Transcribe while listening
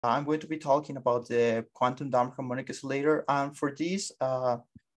I'm going to be talking about the quantum damped harmonic oscillator. And for this, let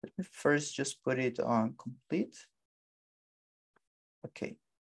me first just put it on complete. Okay.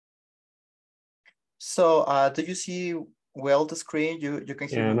 So do you see well the screen? You can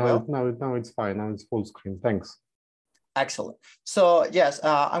hear me well? Now it's fine. Now it's full screen. Thanks. Excellent. So yes,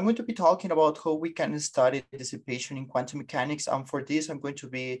 I'm going to be talking about how we can study dissipation in quantum mechanics. And for this, I'm going to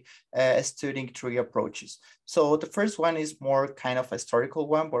be studying three approaches. So the first one is more kind of a historical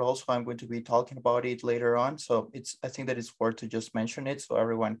one, but also I'm going to be talking about it later on. So I think that it's worth to just mention it so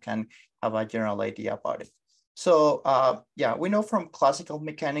everyone can have a general idea about it. So yeah, we know from classical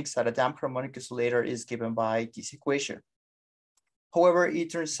mechanics that a damped harmonic oscillator is given by this equation. However, it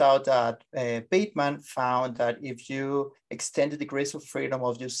turns out that Bateman found that if you extend the degrees of freedom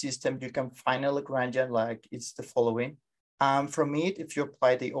of your system, you can find a Lagrangian like it's the following. From it, if you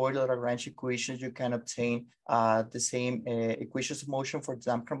apply the Euler-Lagrange equations, you can obtain the same equations of motion for the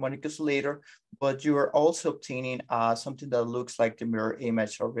damped harmonic oscillator, but you are also obtaining something that looks like the mirror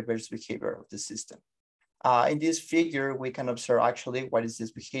image or reverse behavior of the system. In this figure, we can observe actually what is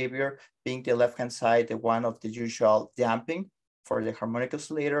this behavior, being the left-hand side, the one of the usual damping for the harmonic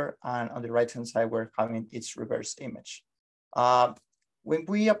oscillator, and on the right-hand side, we're having its reverse image. When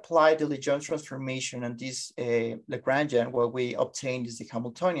we apply the Legendre transformation on this Lagrangian, what we obtain is the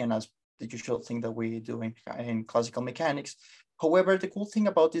Hamiltonian as the usual thing that we do in classical mechanics. However, the cool thing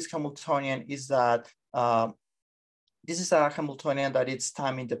about this Hamiltonian is that this is a Hamiltonian that it's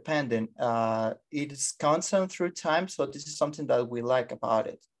time independent. It is constant through time, so this is something that we like about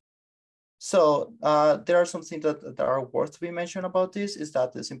it. So there are some things that are worth to be mentioned about this is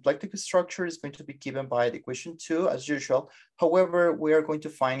that the symplectic structure is going to be given by the equation 2 as usual. However, we are going to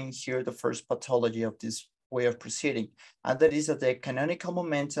find in here the first pathology of this way of proceeding. And that is that the canonical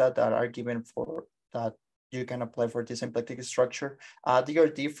momenta that are given for that you can apply for this symplectic structure, they are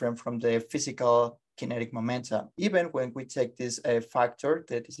different from the physical kinetic momenta, even when we take this factor,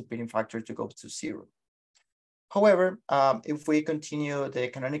 the dissipating factor to go to 0. However, if we continue the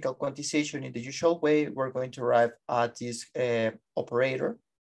canonical quantization in the usual way, we're going to arrive at this operator.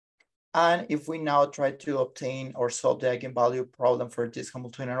 And if we now try to obtain or solve the eigenvalue problem for this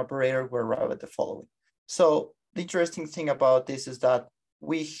Hamiltonian operator, we arrive at the following. So the interesting thing about this is that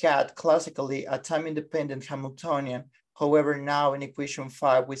we had classically a time-independent Hamiltonian. However, now in equation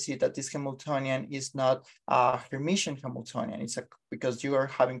 5, we see that this Hamiltonian is not a Hermitian Hamiltonian. It's because you are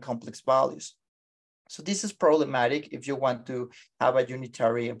having complex values. So this is problematic if you want to have a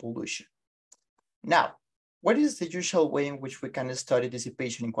unitary evolution. Now, what is the usual way in which we can study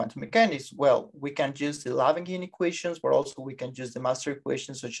dissipation in quantum mechanics? Well, we can use the Lagrangian equations, but also we can use the master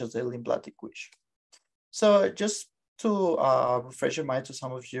equations such as the Lindblad equation. So just to refresh your mind to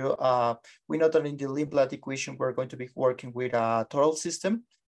some of you, we know that in the Lindblad equation, we're going to be working with a total system.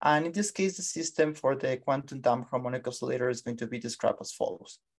 And in this case, the system for the quantum damped harmonic oscillator is going to be described as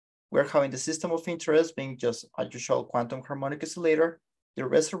follows. We're having the system of interest being just a usual quantum harmonic oscillator. The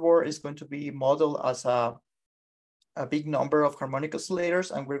reservoir is going to be modeled as a big number of harmonic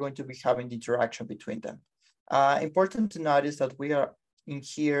oscillators, and we're going to be having the interaction between them. Important to notice that we are in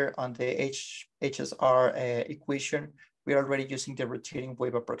here on the HSR equation, we are already using the rotating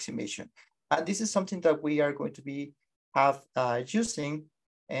wave approximation. And this is something that we are going to be using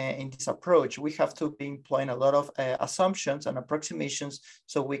in this approach. We have to be employing a lot of assumptions and approximations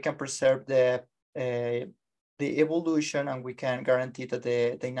so we can preserve the evolution and we can guarantee that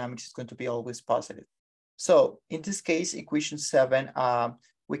the dynamics is going to be always positive. So in this case, equation 7,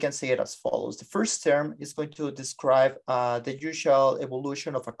 we can say it as follows. The first term is going to describe the usual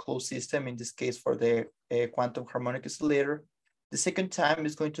evolution of a closed system, in this case for the quantum harmonic oscillator. The second term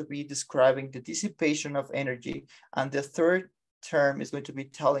is going to be describing the dissipation of energy. And the third term is going to be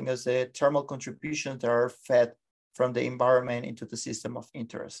telling us the thermal contributions that are fed from the environment into the system of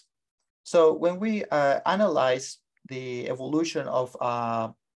interest. So when we analyze the evolution of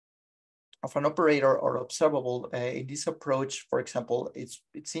an operator or observable in this approach, for example,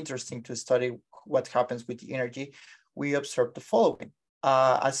 it's interesting to study what happens with the energy. We observe the following.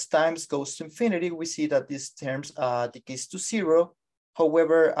 As time goes to infinity, we see that these terms decays to 0.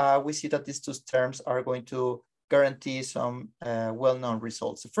 However, we see that these two terms are going to guarantee some well-known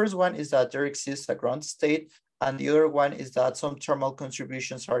results. The first one is that there exists a ground state, and the other one is that some thermal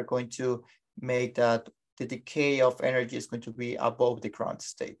contributions are going to make that the decay of energy is going to be above the ground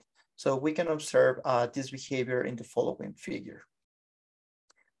state. So we can observe this behavior in the following figure.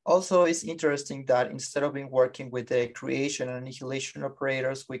 Also, it's interesting that instead of being working with the creation and annihilation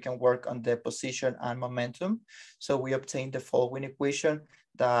operators, we can work on the position and momentum. So we obtain the following equation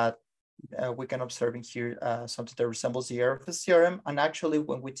that we can observe in here something that resembles the Arrhenius theorem. And actually,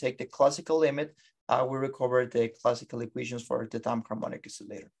 when we take the classical limit, we recover the classical equations for the damp harmonic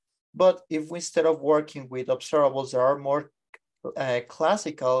oscillator. But if we, instead of working with observables that are more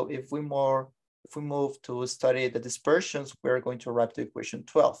classical, if we move to study the dispersions, we're going to arrive to equation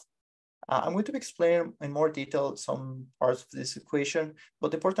 12. I'm going to explain in more detail some parts of this equation,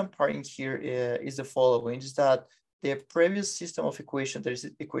 but the important part in here is the following, is that the previous system of equations, there is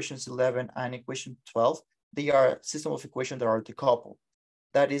equations 11 and equation 12, they are system of equations that are decoupled.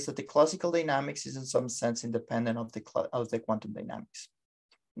 That is that the classical dynamics is in some sense independent of the quantum dynamics.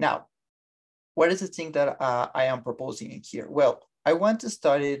 Now, what is the thing that I am proposing in here? Well, I want to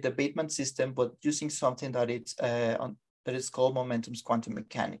study the Bateman system, but using something that is called momentum's quantum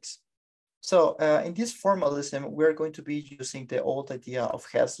mechanics. So in this formalism, we're going to be using the old idea of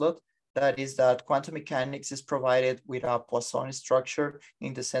Heslop. That is that quantum mechanics is provided with a Poisson structure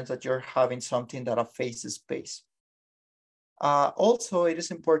in the sense that you're having something that phases space. Also, it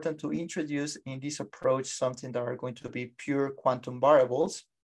is important to introduce in this approach something that are going to be pure quantum variables.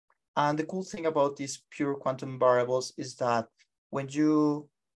 And the cool thing about these pure quantum variables is that when you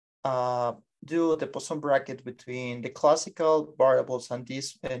do the Poisson bracket between the classical variables and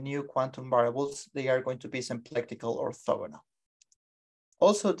these new quantum variables, they are going to be symplectical orthogonal.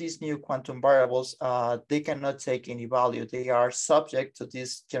 Also, these new quantum variables, they cannot take any value. They are subject to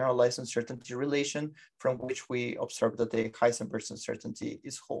this generalized uncertainty relation from which we observe that the Heisenberg uncertainty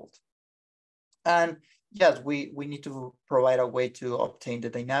is held. And yes, we need to provide a way to obtain the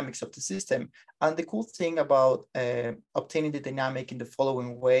dynamics of the system. And the cool thing about obtaining the dynamic in the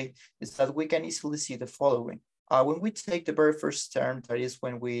following way is that we can easily see the following. When we take the very first term, that is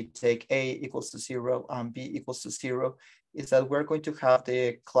when we take A equals to 0 and B equals to 0, is that we're going to have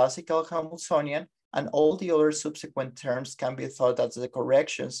the classical Hamiltonian, and all the other subsequent terms can be thought as the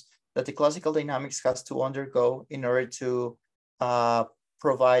corrections that the classical dynamics has to undergo in order to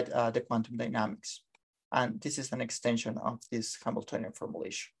provide the quantum dynamics. And this is an extension of this Hamiltonian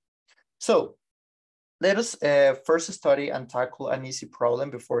formulation. So let us first study and tackle an easy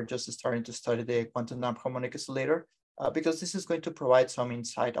problem before just starting to study the quantum damp harmonic oscillator, because this is going to provide some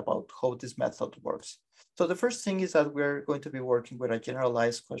insight about how this method works. So the first thing is that we're going to be working with a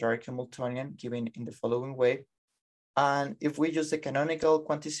generalized quadratic Hamiltonian given in the following way. And if we use the canonical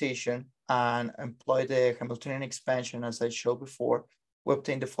quantization and employ the Hamiltonian expansion as I showed before, we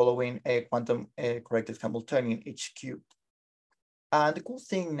obtain the following quantum corrected Hamiltonian H cubed. And the cool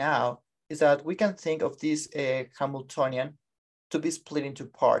thing now is that we can think of this Hamiltonian to be split into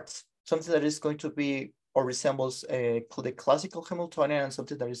parts, something that is going to be or resembles the classical Hamiltonian and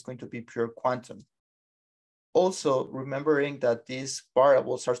something that is going to be pure quantum. Also, remembering that these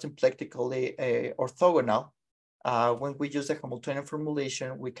variables are symplectically orthogonal, when we use the Hamiltonian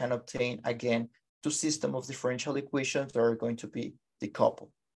formulation, we can obtain, again, two systems of differential equations that are going to be decoupled.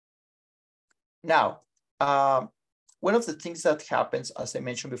 Now, one of the things that happens, as I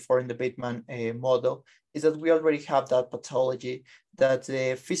mentioned before in the Bateman model, is that we already have that pathology that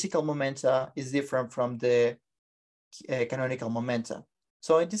the physical momenta is different from the canonical momenta.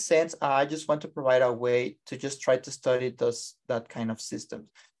 So in this sense, I just want to provide a way to just try to study that kind of system.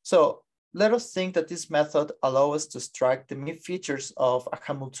 So let us think that this method allows us to extract the mean features of a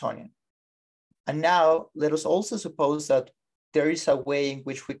Hamiltonian. And now let us also suppose that there is a way in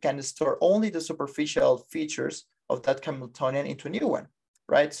which we can store only the superficial features of that Hamiltonian into a new one,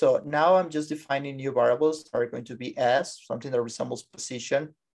 right? So now I'm just defining new variables that are going to be S, something that resembles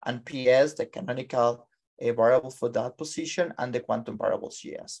position, and PS, the canonical variable for that position, and the quantum variables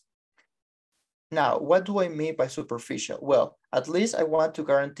GS. Now, what do I mean by superficial? Well, at least I want to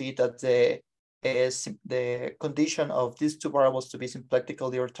guarantee that the condition of these two variables to be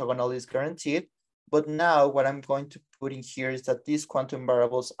symplectically orthogonal is guaranteed. But now what I'm going to put in here is that these quantum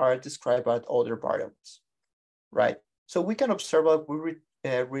variables are described by other variables, right? So we can observe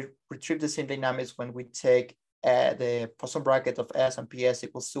that we retrieve the same dynamics when we take the Poisson bracket of S and PS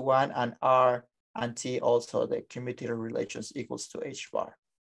equals to 1 and R and T also the commutator relations equals to H bar.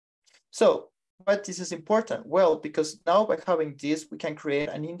 So why this is important? Well, because now by having this, we can create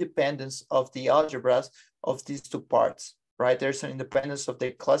an independence of the algebras of these two parts, right? There's an independence of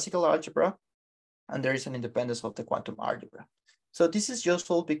the classical algebra and there is an independence of the quantum algebra. So this is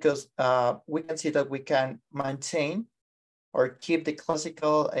useful because we can see that we can maintain or keep the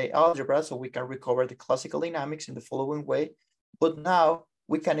classical algebra, so we can recover the classical dynamics in the following way. But now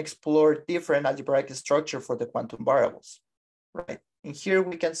we can explore different algebraic structure for the quantum variables, right? And here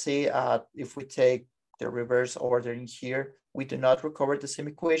we can see if we take the reverse order in here, we do not recover the same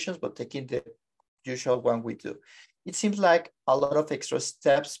equations, but taking the usual one we do. It seems like a lot of extra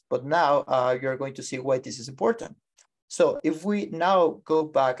steps, but now you're going to see why this is important. So if we now go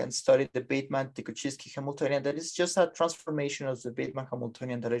back and study the Bateman-Tikochinsky Hamiltonian, that is just a transformation of the Bateman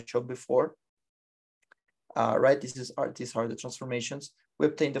Hamiltonian that I showed before. Right, these are the transformations. We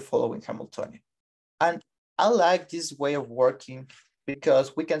obtain the following Hamiltonian. And I like this way of working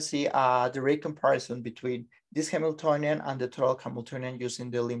because we can see a direct comparison between this Hamiltonian and the total Hamiltonian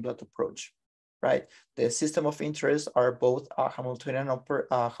using the Lindblad approach, right? The system of interest are both a Hamiltonian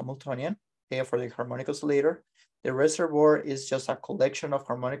Hamiltonian for the harmonic oscillator. The reservoir is just a collection of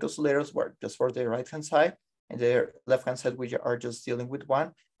harmonic oscillators just for the right-hand side, and the left-hand side, we are just dealing with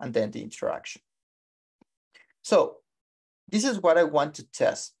one, and then the interaction. So this is what I want to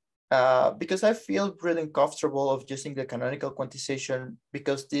test because I feel really uncomfortable of using the canonical quantization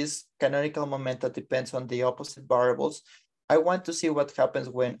because this canonical momenta depends on the opposite variables. I want to see what happens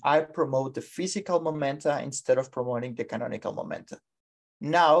when I promote the physical momenta instead of promoting the canonical momenta.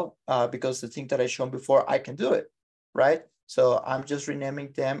 Now, because the thing that I shown before, I can do it, right? So I'm just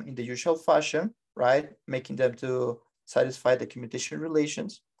renaming them in the usual fashion, right? Making them to satisfy the commutation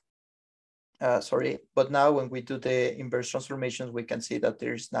relations. But now when we do the inverse transformations, we can see that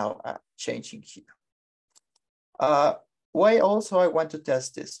there's now a changing here. Why also I want to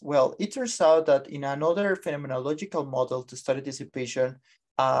test this? Well, it turns out that in another phenomenological model to study dissipation,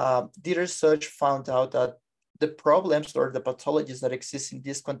 the research found out that the problems or the pathologies that exist in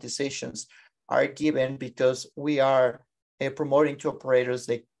these quantizations are given because we are promoting to operators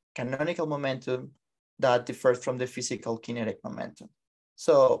the canonical momentum that differs from the physical kinetic momentum.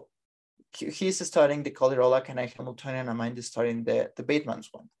 So he's studying the Calderola canonic Hamiltonian, and I'm studying the Bateman's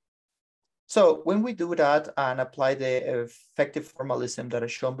one. So when we do that and apply the effective formalism that I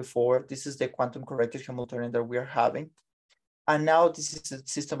shown before, this is the quantum corrected Hamiltonian that we are having. And now this is the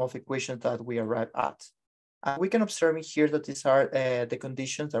system of equations that we arrive at. And we can observe here that these are the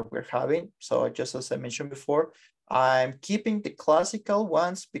conditions that we're having. So just as I mentioned before, I'm keeping the classical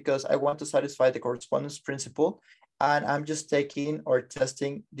ones because I want to satisfy the correspondence principle. And I'm just taking or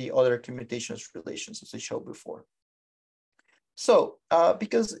testing the other commutations relations as I showed before. So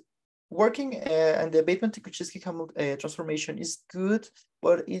because working in the Bateman-Tikochinsky transformation is good,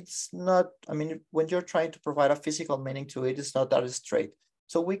 but it's not, I mean, when you're trying to provide a physical meaning to it, it's not that straight.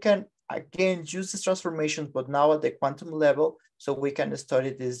 So we can, again, use these transformations, but now at the quantum level, so we can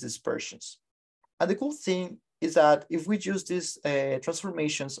study these dispersions. And the cool thing is that if we use these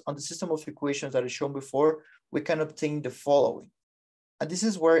transformations on the system of equations that I shown before, we can obtain the following. And this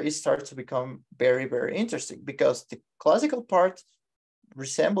is where it starts to become very, very interesting because the classical part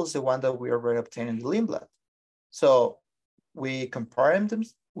resembles the one that we already obtained in the Lindblad. So we compare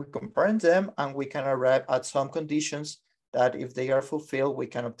them and we can arrive at some conditions that if they are fulfilled, we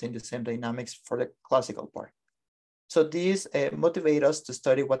can obtain the same dynamics for the classical part. So these motivate us to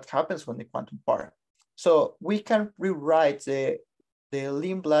study what happens when the quantum part. So we can rewrite the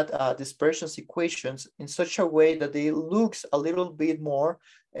Lindblad dispersions equations in such a way that they looks a little bit more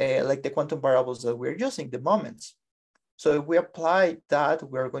like the quantum variables that we're using, the moments. So if we apply that,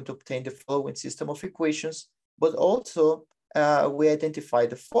 we're going to obtain the following system of equations, but also we identify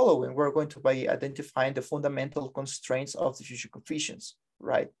the following. We're going to be identifying the fundamental constraints of diffusion coefficients,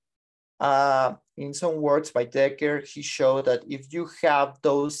 right? In some works by Decker, he showed that if you have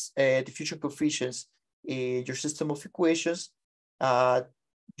those diffusion coefficients in your system of equations,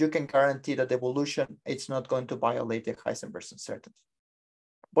 you can guarantee that the evolution is not going to violate the Heisenberg's uncertainty.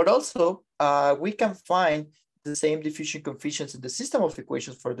 But also, we can find the same diffusion coefficients in the system of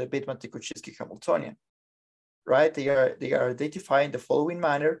equations for the Bateman-Tikochinsky Hamiltonian, right? They are identified in the following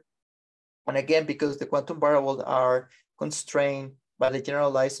manner. And again, because the quantum variables are constrained by the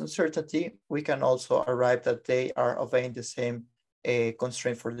generalized uncertainty, we can also arrive that they are obeying the same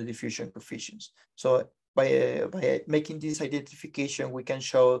constraint for the diffusion coefficients. So by making this identification, we can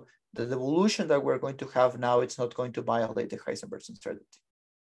show that the evolution that we're going to have now, it's not going to violate the Heisenberg's uncertainty.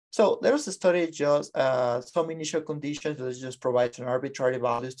 So let us study just some initial conditions. Let's just provide some arbitrary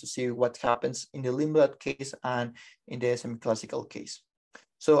values to see what happens in the Lindblad case and in the semi-classical case.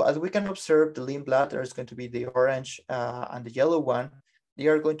 So as we can observe, the Lindblad, there's going to be the orange and the yellow one. They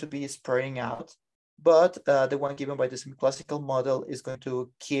are going to be spreading out, but the one given by the semi-classical model is going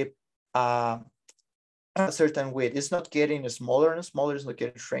to keep a certain width. It's not getting smaller and smaller, it's not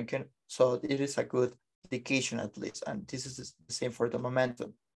getting shrinking. So it is a good indication at least. And this is the same for the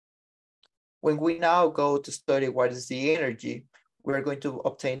momentum. When we now go to study what is the energy, we're going to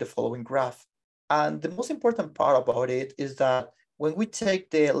obtain the following graph. And the most important part about it is that when we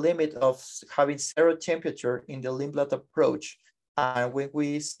take the limit of having zero temperature in the Lindblad approach, And when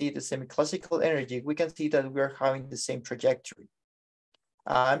we see the semi-classical energy, we can see that we are having the same trajectory.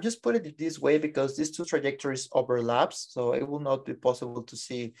 I'm just putting it this way because these two trajectories overlaps, so it will not be possible to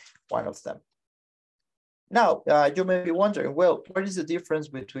see one of them. Now, you may be wondering, well, what is the difference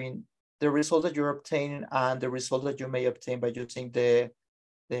between the result that you're obtaining and the result that you may obtain by using the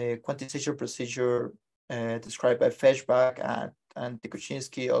quantization procedure described by Feshbach and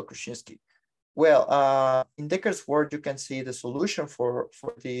Tikochinsky or Krochinsky? Well, in Decker's work, you can see the solution for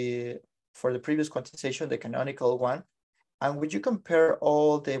the previous quantization, the canonical one. And when you compare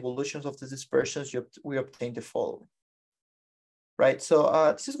all the evolutions of the dispersions, we obtain the following, right?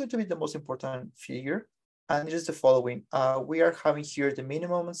 So this is going to be the most important figure, and it is the following. We are having here the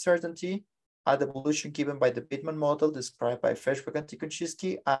minimum uncertainty, the evolution given by the Bateman model described by Feshbach and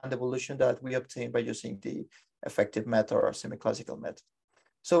Tikochinsky, and the evolution that we obtain by using the effective method or semi-classical method.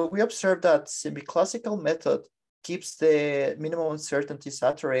 So we observe that semi-classical method keeps the minimum uncertainty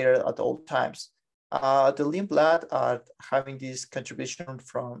saturated at all times. The Lindblad are having this contribution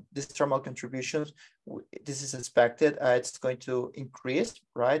from these thermal contributions. This is expected. It's going to increase,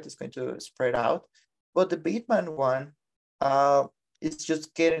 right? It's going to spread out. But the Bateman one is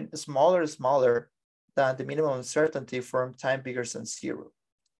just getting smaller and smaller than the minimum uncertainty from time bigger than 0.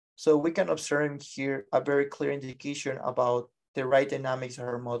 So we can observe here a very clear indication about the right dynamics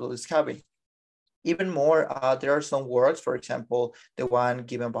our model is having. Even more, there are some works, for example, the one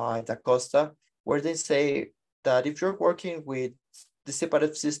given by Da Costa, where they say that if you're working with the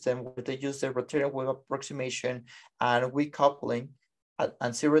dissipative system where they use the rotating wave approximation and weak coupling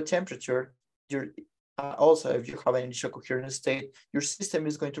and 0 temperature, also if you have an initial coherent state, your system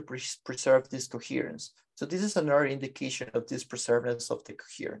is going to preserve this coherence. So this is another indication of this preservedness of the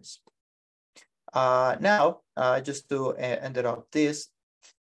coherence. Now, just to end up this,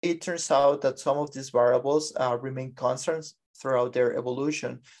 it turns out that some of these variables remain constants throughout their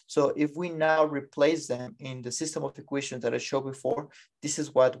evolution. So if we now replace them in the system of equations that I showed before, this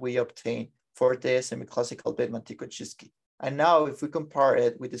is what we obtain for the semi-classical Bateman-Tikochinsky. And now if we compare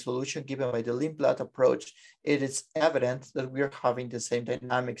it with the solution given by the Lindblad approach, it is evident that we are having the same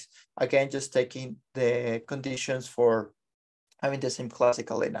dynamics. Again, just taking the conditions for having the same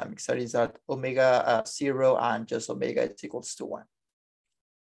classical dynamics, that is at omega 0 and just omega is equals to 1.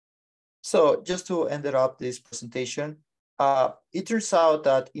 So just to end up this presentation, it turns out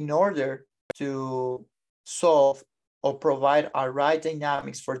that in order to solve or provide a right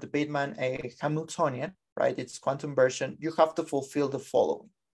dynamics for the Bateman Hamiltonian, right, its quantum version, you have to fulfill the following,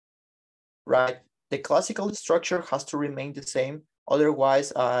 right? The classical structure has to remain the same.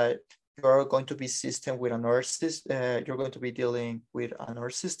 Otherwise, you're going to be system with another system. You're going to be dealing with another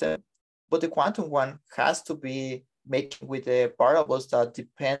system. But the quantum one has to be making with the variables that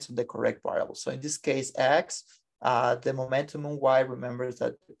depends on the correct variables. So in this case, X, the momentum on Y, remember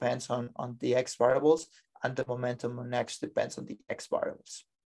that depends on the X variables, and the momentum on X depends on the X variables.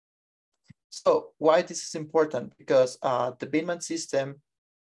 So why this is important? Because the Bateman system,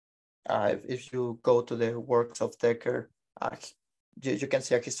 if you go to the works of Decker, you can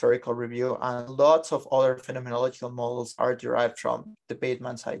see a historical review, and lots of other phenomenological models are derived from the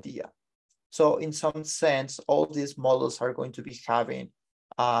Bateman's idea. So in some sense, all these models are going to be having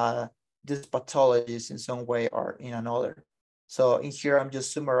these pathologies in some way or in another. So in here, I'm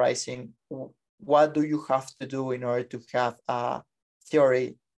just summarizing what do you have to do in order to have a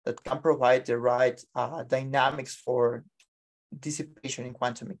theory that can provide the right dynamics for dissipation in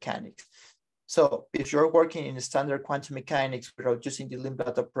quantum mechanics. So if you're working in standard quantum mechanics without using the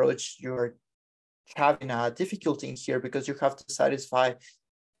Lindblad approach, you're having a difficulty in here because you have to satisfy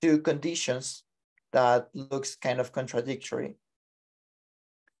two conditions that looks kind of contradictory.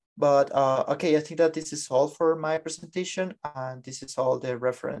 But okay, I think that this is all for my presentation, and this is all the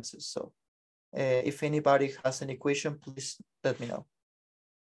references. So if anybody has any question, please let me know.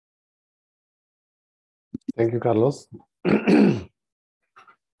 Thank you, Carlos.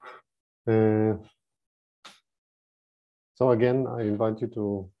 So again, I invite you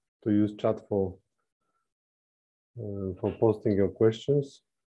to use chat for posting your questions.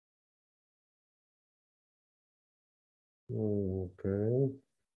 Okay.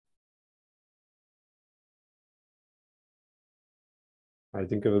 I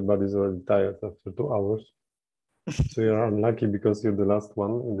think everybody's already tired after 2 hours. So you're unlucky because you're the last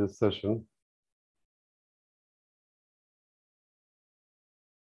one in this session.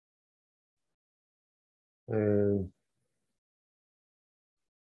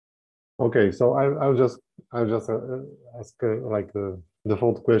 Okay, so I'll just ask like the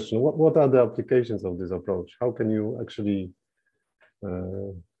default question. What are the applications of this approach? How can you actually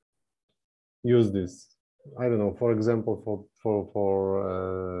use this I don't know, for example,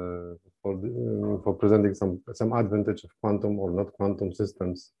 for presenting some advantage of quantum or not quantum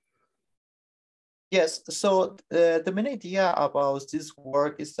systems. Yes, so the main idea about this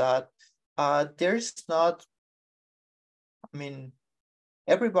work is that there's not, I mean,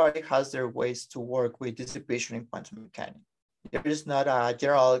 everybody has their ways to work with dissipation in quantum mechanics. There is not a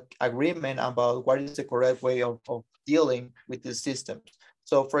general agreement about what is the correct way of dealing with these systems.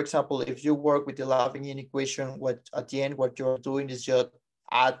 So for example, if you work with the Lagrangian equation, what at the end, what you're doing is just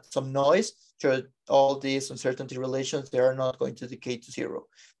add some noise to all these uncertainty relations, they are not going to decay to zero.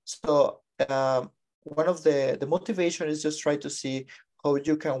 So one of the motivation is just try to see how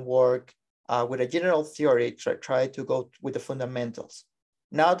you can work with a general theory, try to go with the fundamentals.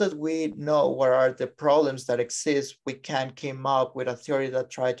 Now that we know what are the problems that exist, we can come up with a theory that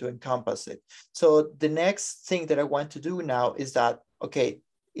try to encompass it. So the next thing that I want to do now is that, okay,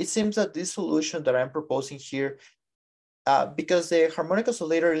 it seems that this solution that I'm proposing here, because the harmonic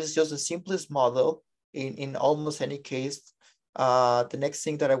oscillator is just the simplest model in almost any case, the next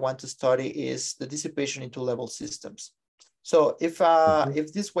thing that I want to study is the dissipation in two-level systems. So if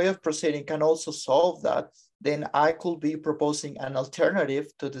this way of proceeding can also solve that, then I could be proposing an alternative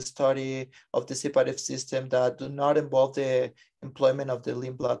to the study of dissipative system that do not involve the employment of the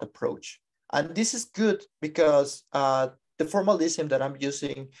Lindblad approach. And this is good because the formalism that I'm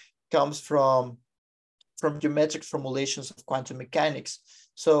using comes from geometric formulations of quantum mechanics.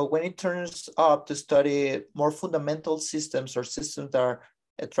 So when it turns up to study more fundamental systems or systems that are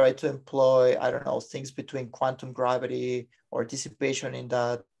try to employ, I don't know, things between quantum gravity or dissipation in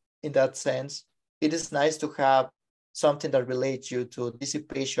that sense, it is nice to have something that relates you to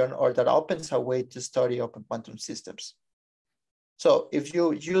dissipation or that opens a way to study open quantum systems. So if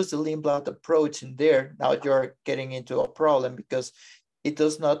you use the Lindblad approach in there, now you're getting into a problem because it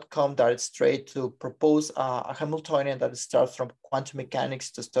does not come that straight to propose a Hamiltonian that starts from quantum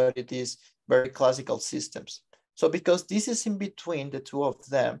mechanics to study these very classical systems. So because this is in between the two of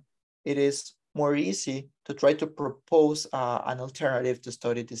them, it is more easy to try to propose an alternative to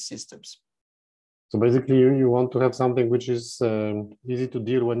study these systems. So basically, you want to have something which is easy to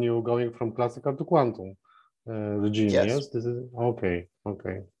deal when you're going from classical to quantum regime. Yes, this is okay.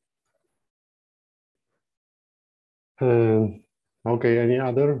 Okay. Okay. Any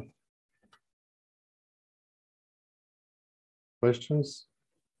other questions?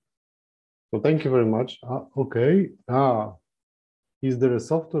 So thank you very much. Okay. Is there a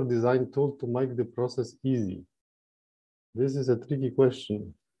software design tool to make the process easy? This is a tricky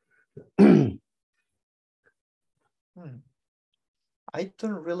question. I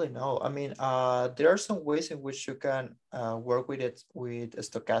don't really know. I mean, there are some ways in which you can work with it with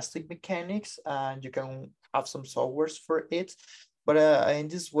stochastic mechanics, and you can have some softwares for it. But in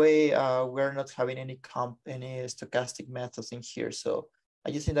this way, we're not having any stochastic methods in here. So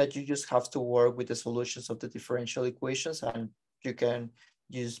I just think that you just have to work with the solutions of the differential equations, and you can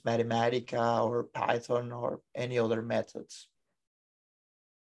use Mathematica or Python or any other methods.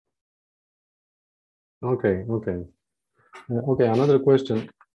 Okay. Okay, another question.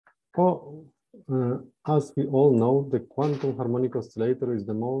 As we all know, the quantum harmonic oscillator is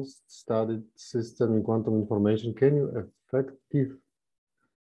the most studied system in quantum information. Can your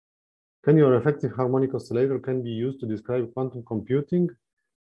effective harmonic oscillator can be used to describe quantum computing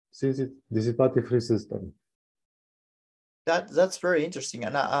since it's dissipative-free system? That's very interesting,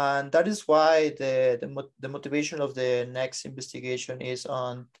 and that is why the motivation of the next investigation is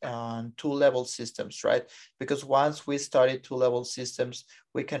on two-level systems, right? Because once we study two-level systems,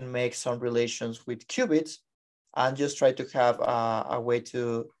 we can make some relations with qubits and just try to have a way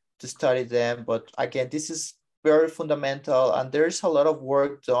to study them. But again, this is very fundamental, and there's a lot of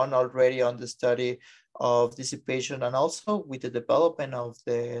work done already on the study of dissipation and also with the development of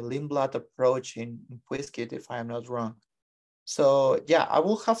the Lindblad approach in Qiskit, if I'm not wrong. So yeah, I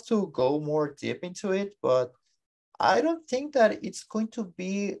will have to go more deep into it, but I don't think that it's going to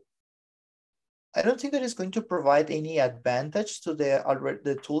provide any advantage to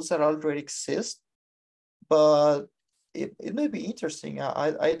the tools that already exist, but it may be interesting.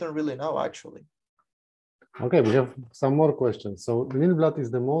 I don't really know, actually. Okay, we have some more questions. So Lindblad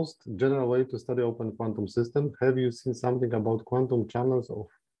is the most general way to study open quantum system. Have you seen something about quantum channels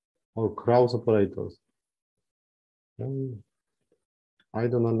or cross operators? I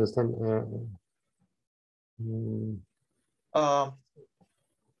don't understand.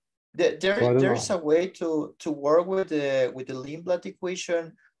 There's a way to work with the Lindblad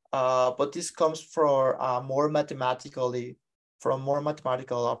equation, but this comes from a more mathematical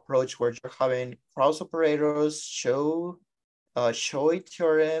approach where you're having cross operators show Choi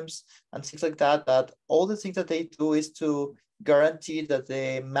theorems and things like that, that all the things that they do is to guarantee that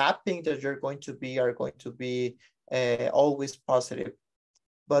the mapping that you're going to be are going to be always positive.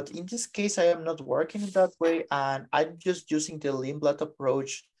 But in this case, I am not working in that way, and I'm just using the Lindblad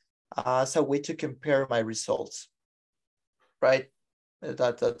approach as a way to compare my results, right?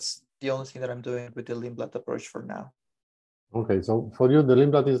 That's the only thing that I'm doing with the Lindblad approach for now. Okay, so for you, the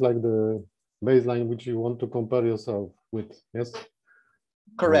Lindblad is like the baseline which you want to compare yourself with, yes?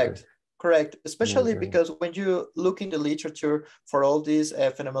 Correct. Okay. Correct, especially Okay. because when you look in the literature for all these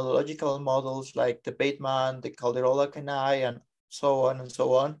phenomenological models like the Bateman, the Calderola-Canai, and so on and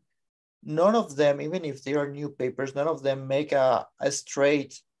so on, none of them, even if they are new papers, none of them make a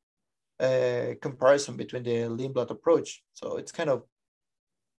straight comparison between the Lindblad approach. So it's kind of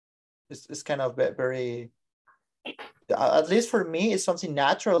very, at least for me, it's something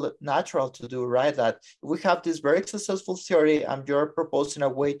natural to do, right? That we have this very successful theory and you're proposing a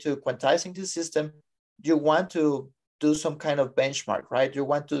way to quantizing the system. You want to do some kind of benchmark, right? You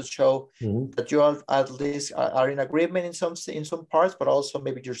want to show that you are at least are in agreement in some parts, but also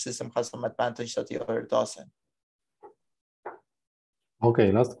maybe your system has some advantage that the other doesn't.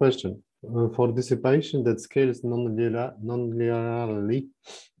 Okay, last question. For dissipation that scales non-linearly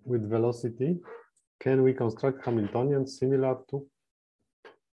with velocity, can we construct Hamiltonians similar to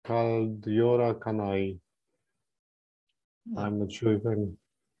Caldera-Canai? I'm not sure if I'm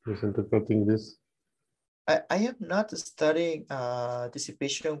misinterpreting this. I am not studying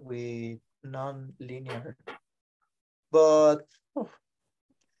dissipation with non-linear, but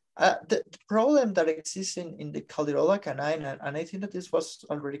the problem that exists in the Calderola-Canai, and I think that this was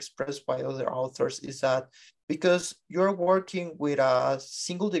already expressed by other authors, is that because you're working with a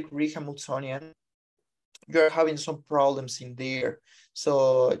single degree Hamiltonian, you're having some problems in there.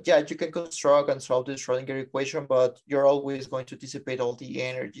 So yeah, you can construct and solve the Schrodinger equation, but you're always going to dissipate all the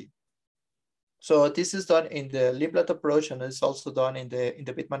energy. So this is done in the Lindblad approach, and it's also done in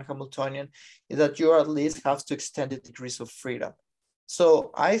the Bateman Hamiltonian, is that you at least have to extend the degrees of freedom. So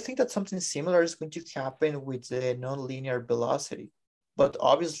I think that something similar is going to happen with the nonlinear velocity, but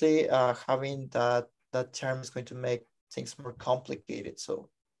obviously having that term is going to make things more complicated. So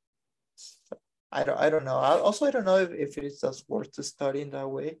I don't know. I don't know if it is just worth to study in that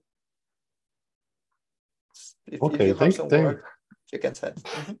way. If you have some work, you can say.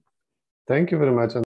 Thank you very much.